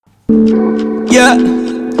Yeah.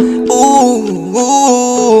 Ooh.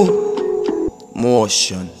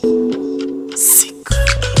 Motion. Sick.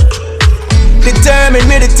 Determined.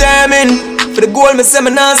 For the goal, me say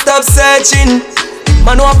me non-stop searching.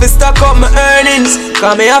 Man, want to stack up my earnings.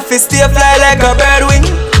 Cause me have to stay fly like a bird wing.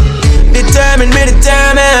 Determined.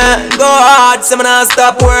 Go hard, say me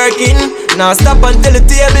non-stop working. Now stop until the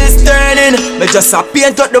table's turning. Me just a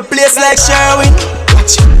paint out the place like Sherwin.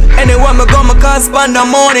 Watch it. Anywhere me go, me can't spend the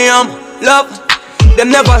money. Love,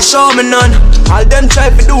 them never show me none. All them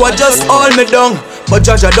try to do I just hold me down. But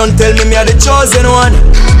Jaja don't tell me I the chosen one.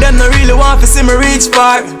 Them no really want to see me reach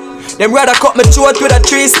far. Them rather cut me throat with a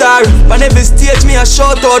 3-star. On every stage me a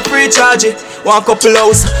shout out free charge it. 1 couple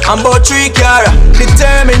house and about 3 car.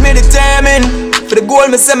 Determined. For the goal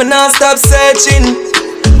me say me non-stop searching.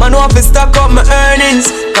 Man want to stack up my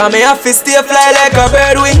earnings. Cause me have to stay fly like a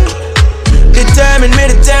bird wing. Determined.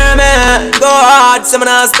 Go hard, so me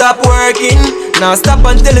not stop working. Now stop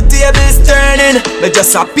until the table's turning. Me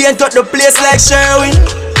just a paint out the place like Sherwin.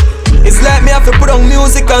 It's like me have to put on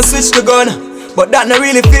music and switch the gun. But that not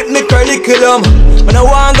really fit me curriculum. When I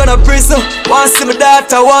want gonna prison, want see my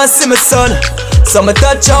daughter, want see my son. So me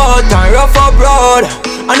touch out and rough up road.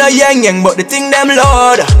 I know yang, but the thing them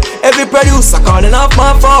loud. Every producer calling off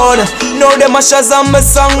my phone. Know them a Shazam my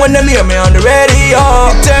song when them hear me on the radio.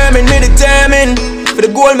 Determined. For the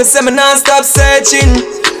goal me say me non-stop searching.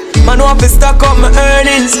 Man want to stack up my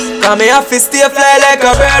earnings. Cause me have to stay fly like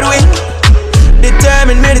a bird wing.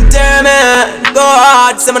 Determined. Go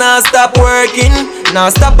hard, so me non-stop working. Now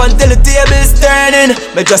stop until the table's turning.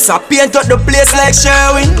 Me just a paint out the place like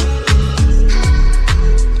Sherwin.